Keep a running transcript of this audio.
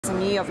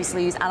and you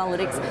obviously use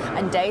analytics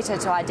and data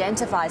to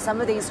identify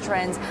some of these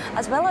trends,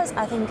 as well as,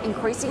 I think,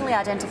 increasingly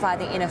identify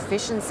the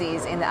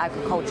inefficiencies in the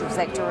agricultural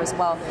sector as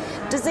well.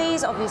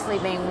 Disease obviously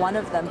being one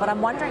of them, but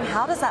I'm wondering,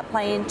 how does that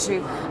play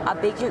into a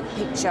bigger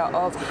picture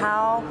of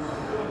how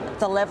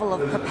the level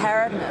of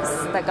preparedness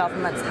that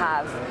governments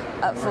have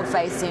for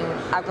facing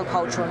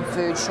agriculture and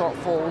food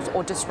shortfalls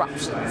or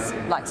disruptions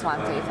like swine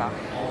fever?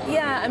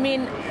 Yeah, I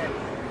mean,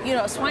 you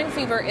know, swine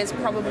fever is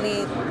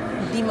probably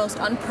the most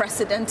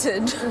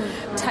unprecedented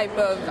type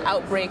of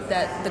outbreak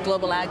that the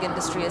global ag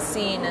industry has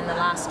seen in the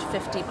last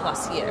 50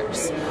 plus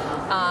years.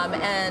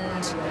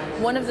 And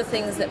one of the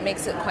things that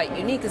makes it quite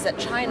unique is that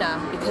China,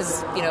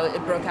 because, you know,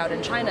 it broke out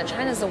in China,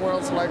 China is the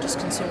world's largest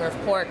consumer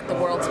of pork, the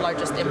world's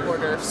largest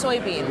importer of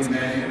soybeans.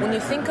 When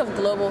you think of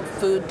global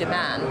food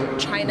demand,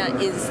 China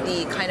is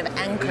the kind of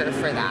anchor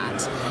for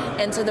that.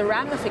 And so the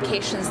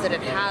ramifications that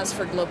it has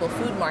for global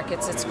food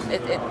markets,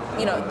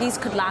 you know, these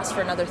could last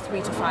for another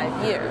 3 to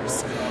 5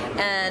 years.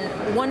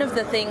 And one of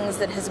the things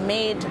that has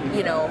made,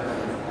 you know,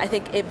 I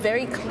think it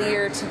very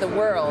clear to the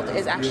world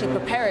is actually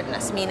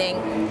preparedness, meaning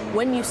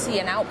when you see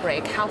an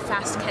outbreak, how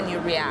fast can you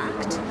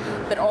react?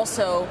 But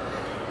also,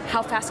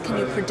 how fast can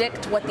you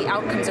predict what the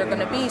outcomes are going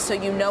to be so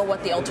you know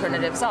what the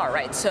alternatives are,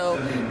 right? So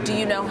do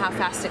you know how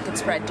fast it could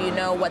spread? Do you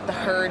know what the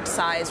herd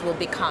size will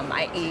become,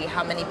 i.e.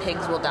 how many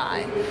pigs will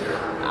die?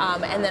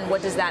 And then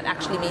what does that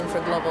actually mean for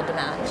global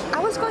demand? I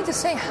was going to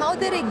say, how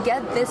did it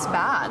get this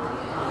bad?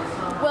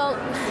 Well,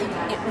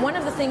 one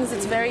of the things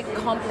that's very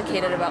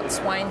complicated about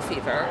swine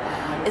fever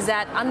is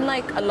that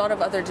unlike a lot of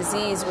other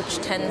disease, which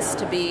tends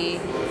to be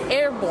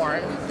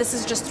airborne, this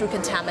is just through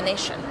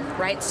contamination,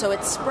 right? So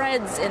it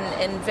spreads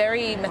in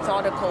very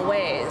methodical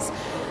ways.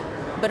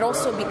 But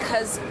also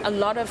because a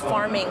lot of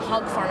farming,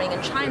 hog farming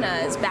in China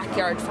is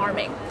backyard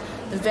farming.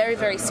 The very,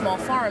 very small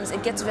farms,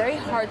 it gets very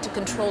hard to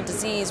control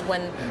disease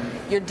when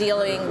you're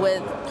dealing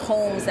with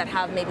homes that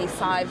have maybe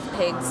 5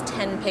 pigs,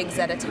 10 pigs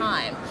at a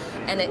time.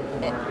 And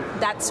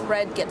that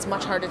spread gets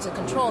much harder to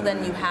control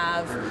than you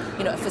have,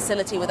 you know, a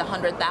facility with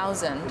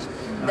 100,000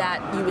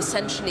 that you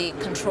essentially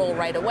control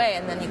right away,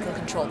 and then you can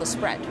control the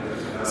spread.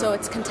 So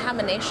it's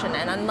contamination,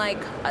 and unlike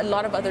a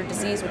lot of other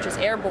disease, which is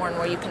airborne,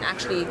 where you can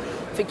actually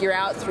figure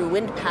out through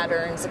wind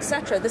patterns,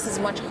 etc., this is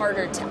much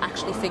harder to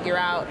actually figure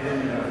out,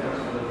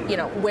 you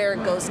know, where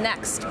it goes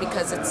next,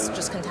 because it's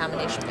just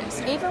contamination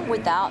based. Even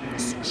without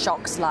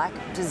shocks like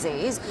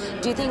disease,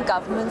 do you think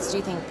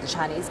the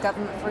Chinese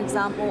government, for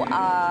example,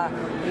 are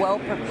well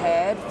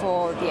prepared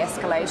for the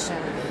escalation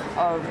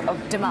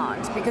of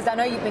demand? Because I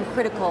know you've been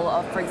critical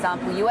of, for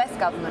example, US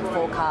government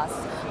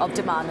forecasts of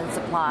demand and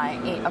supply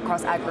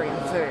across agri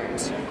and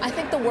food. I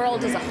think the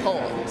world as a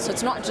whole, so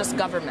it's not just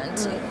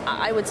government,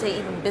 I would say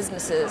even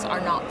businesses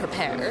are not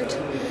prepared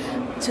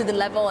to the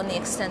level and the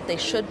extent they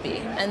should be.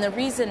 And the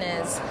reason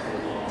is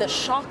the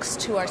shocks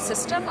to our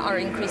system are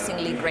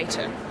increasingly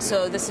greater.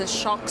 So this is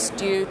shocks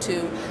due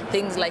to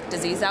things like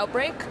disease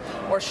outbreak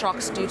or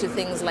shocks due to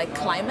things like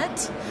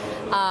climate.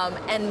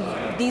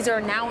 And these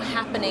are now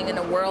happening in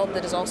a world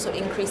that is also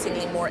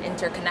increasingly more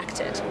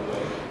interconnected.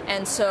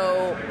 And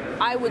so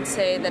I would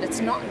say that it's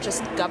not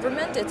just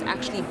government, it's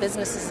actually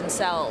businesses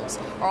themselves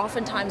are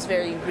oftentimes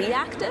very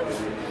reactive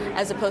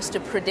as opposed to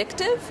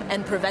predictive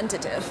and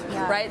preventative,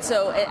 right?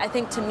 So I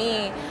think, to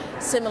me,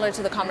 similar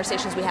to the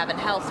conversations we have in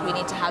health, we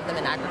need to have them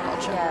in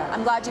agriculture. Yeah,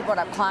 I'm glad you brought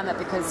up climate,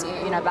 because,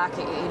 you know, back,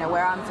 you know,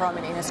 where I'm from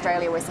in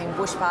Australia, we're seeing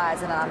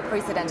bushfires at an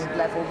unprecedented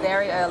level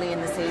very early in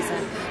the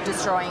season,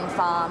 destroying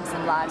farms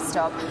and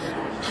livestock.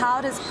 How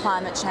does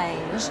climate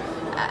change,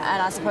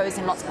 and I suppose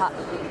in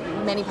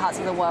many parts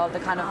of the world, the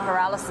kind of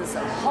paralysis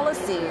of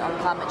policy on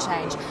climate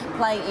change,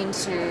 play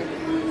into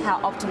how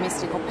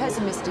optimistic or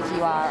pessimistic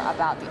you are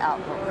about the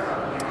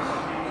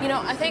outlook? You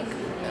know, I think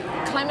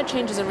climate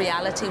change is a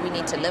reality we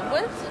need to live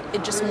with.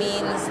 It just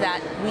means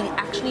that we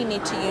actually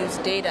need to use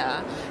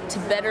data to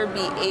better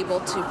be able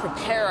to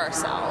prepare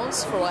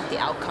ourselves for what the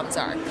outcomes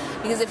are.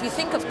 Because if you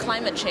think of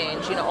climate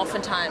change, you know,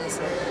 oftentimes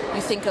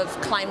you think of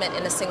climate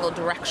in a single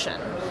direction,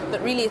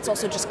 but really it's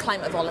also just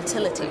climate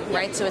volatility,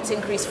 right? So it's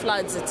increased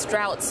floods, it's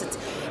droughts,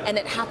 and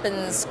it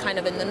happens kind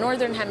of in the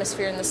northern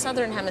hemisphere and the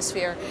southern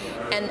hemisphere,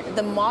 and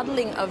the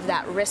modeling of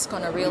that risk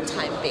on a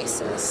real-time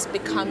basis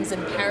becomes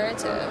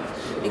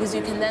imperative, because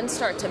you can then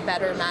start to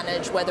better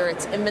manage whether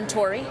it's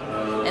inventory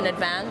in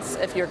advance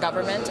if you're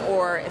government,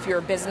 or if you're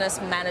a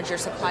business, manage your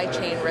supply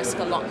chain risk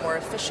a lot more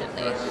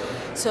efficiently.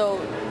 So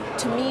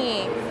to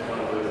me,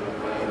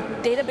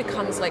 data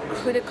becomes like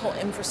critical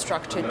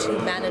infrastructure to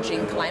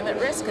managing climate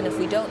risk, and if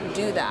we don't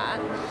do that,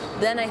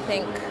 then I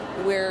think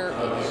we're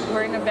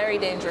in a very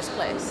dangerous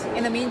place.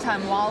 In the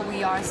meantime, while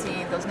we are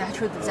seeing those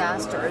natural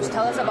disasters,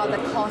 tell us about the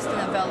cost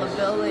and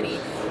availability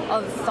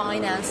of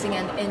financing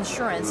and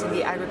insurance in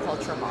the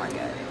agriculture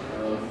market.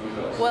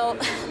 Well,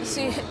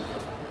 see,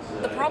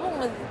 the problem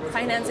with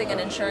financing and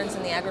insurance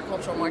in the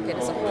agricultural market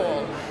as a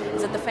whole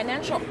is that the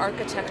financial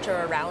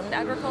architecture around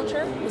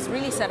agriculture was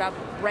really set up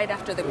right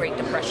after the Great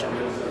Depression,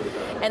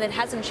 and it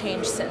hasn't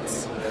changed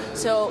since.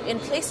 So in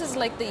places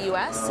like the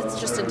US, it's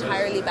just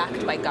entirely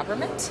backed by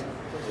government.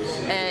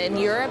 In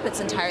Europe, it's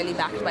entirely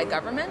backed by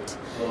government.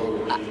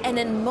 And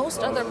in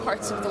most other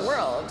parts of the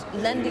world,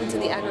 lending to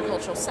the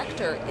agricultural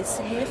sector is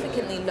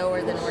significantly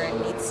lower than where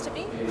it needs to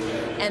be.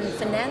 And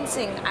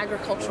financing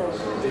agricultural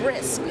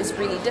risk is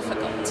really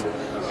difficult.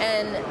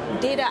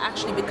 And data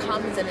actually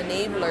becomes an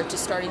enabler to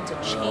starting to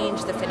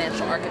change the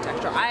financial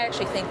architecture. I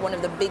actually think one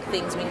of the big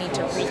things we need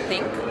to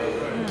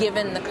rethink,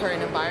 given the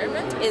current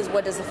environment, is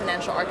what does the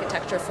financial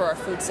architecture for our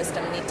food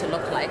system need to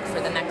look like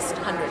for the next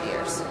 100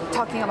 years.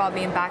 Talking about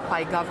being backed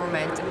by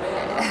government,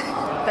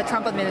 the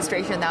Trump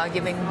administration now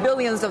giving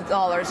billions of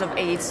dollars of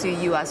aid to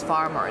U.S.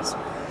 farmers.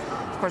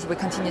 Of course, we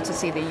continue to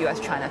see the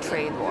U.S.-China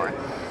trade war.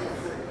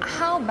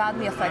 How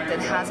badly affected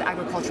has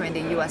agriculture in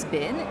the U.S.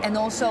 been? And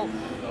also,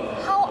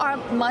 how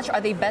much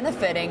are they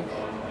benefiting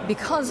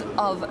because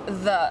of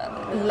the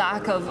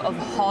lack of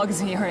hogs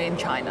here in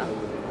China?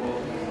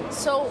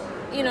 So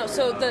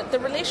the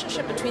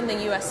relationship between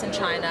the U.S. and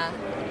China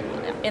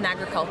in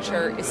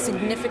agriculture is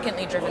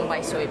significantly driven by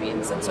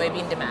soybeans and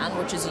soybean demand,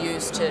 which is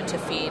used to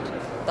feed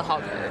the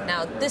hog herd.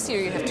 Now, this year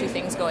you have two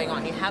things going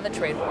on. You have a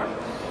trade war,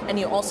 and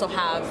you also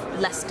have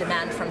less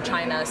demand from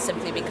China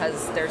simply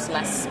because there's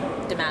less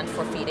demand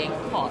for feeding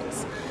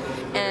hogs.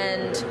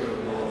 And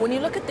when you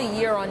look at the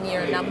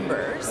year-on-year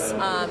numbers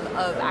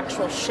of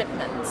actual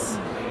shipments,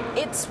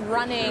 it's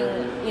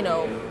running,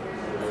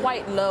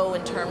 quite low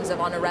in terms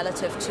of on a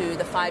relative to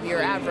the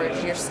 5-year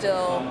average. You're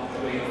still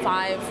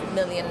 5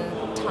 million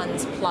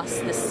tons plus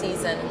this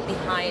season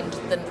behind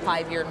the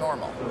 5-year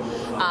normal.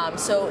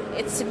 So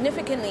it's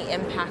significantly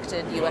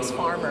impacted U.S.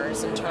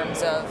 farmers in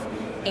terms of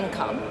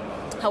income.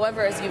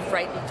 However, as you've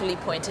rightfully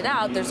pointed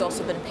out, there's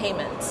also been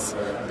payments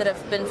that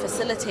have been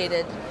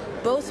facilitated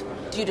both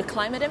due to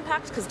climate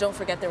impact, because don't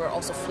forget there were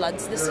also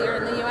floods this year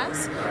in the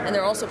U.S., and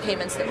there are also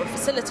payments that were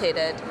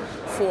facilitated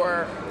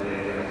for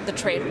the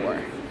trade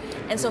war.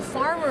 And so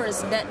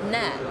farmers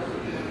net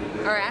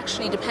are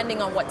actually, depending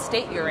on what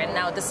state you're in,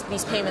 now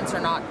these payments are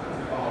not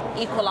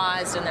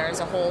equalized and there's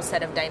a whole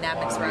set of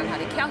dynamics around how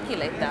to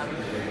calculate them,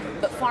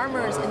 but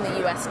farmers in the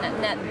U.S.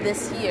 net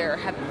this year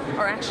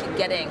are actually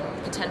getting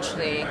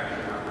potentially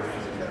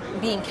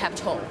being kept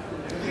whole,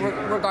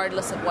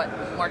 regardless of what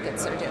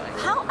markets are doing.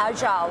 How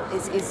agile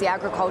is the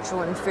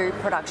agricultural and food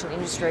production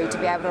industry to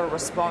be able to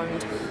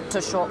respond to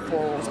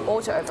shortfalls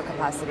or to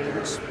overcapacity,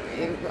 which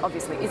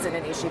obviously isn't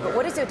an issue, but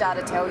what does your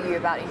data tell you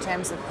about in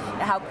terms of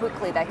how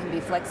quickly they can be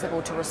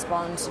flexible to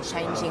respond to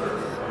changing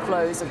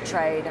flows of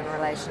trade and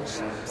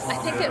relationships? I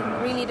think it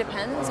really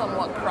depends on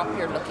what crop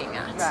you're looking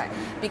at. Right.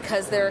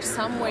 Because there are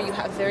some where you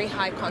have very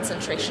high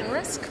concentration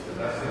risk,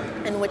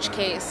 in which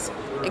case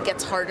it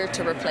gets harder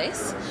to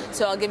replace.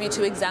 So I'll give you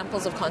two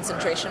examples of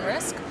concentration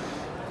risk.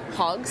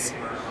 Hogs.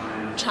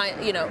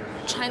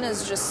 China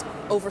is just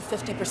over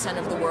 50%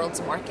 of the world's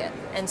market,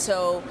 and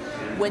so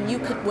when you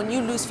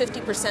lose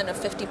 50% of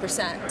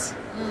 50%,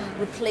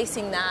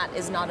 replacing that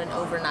is not an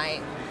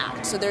overnight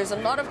act. So there's a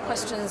lot of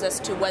questions as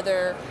to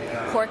whether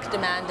pork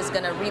demand is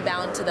going to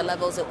rebound to the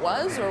levels it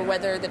was, or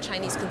whether the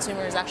Chinese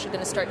consumer is actually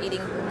going to start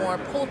eating more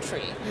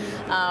poultry.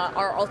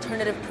 Are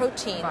alternative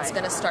proteins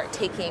going to start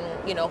taking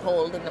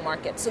hold in the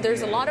market? So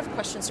there's a lot of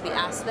questions to be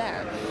asked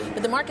there,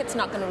 but the market's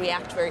not going to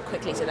react very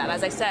quickly to that.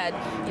 As I said,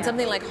 in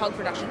something like hog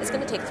production, it's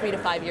going to take 3 to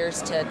 5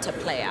 years to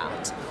play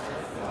out.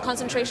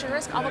 Concentration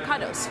risk,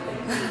 avocados,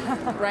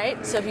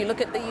 right? So if you look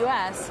at the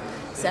U.S.,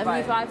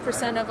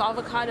 75% of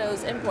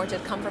avocados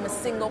imported come from a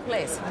single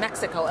place,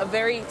 Mexico, a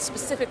very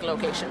specific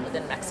location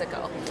within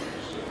Mexico.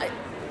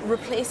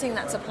 Replacing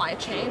that supply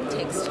chain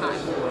takes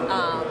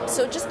time.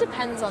 So it just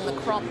depends on the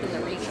crop in the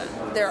region.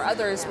 There are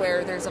others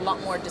where there's a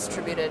lot more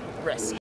distributed risk.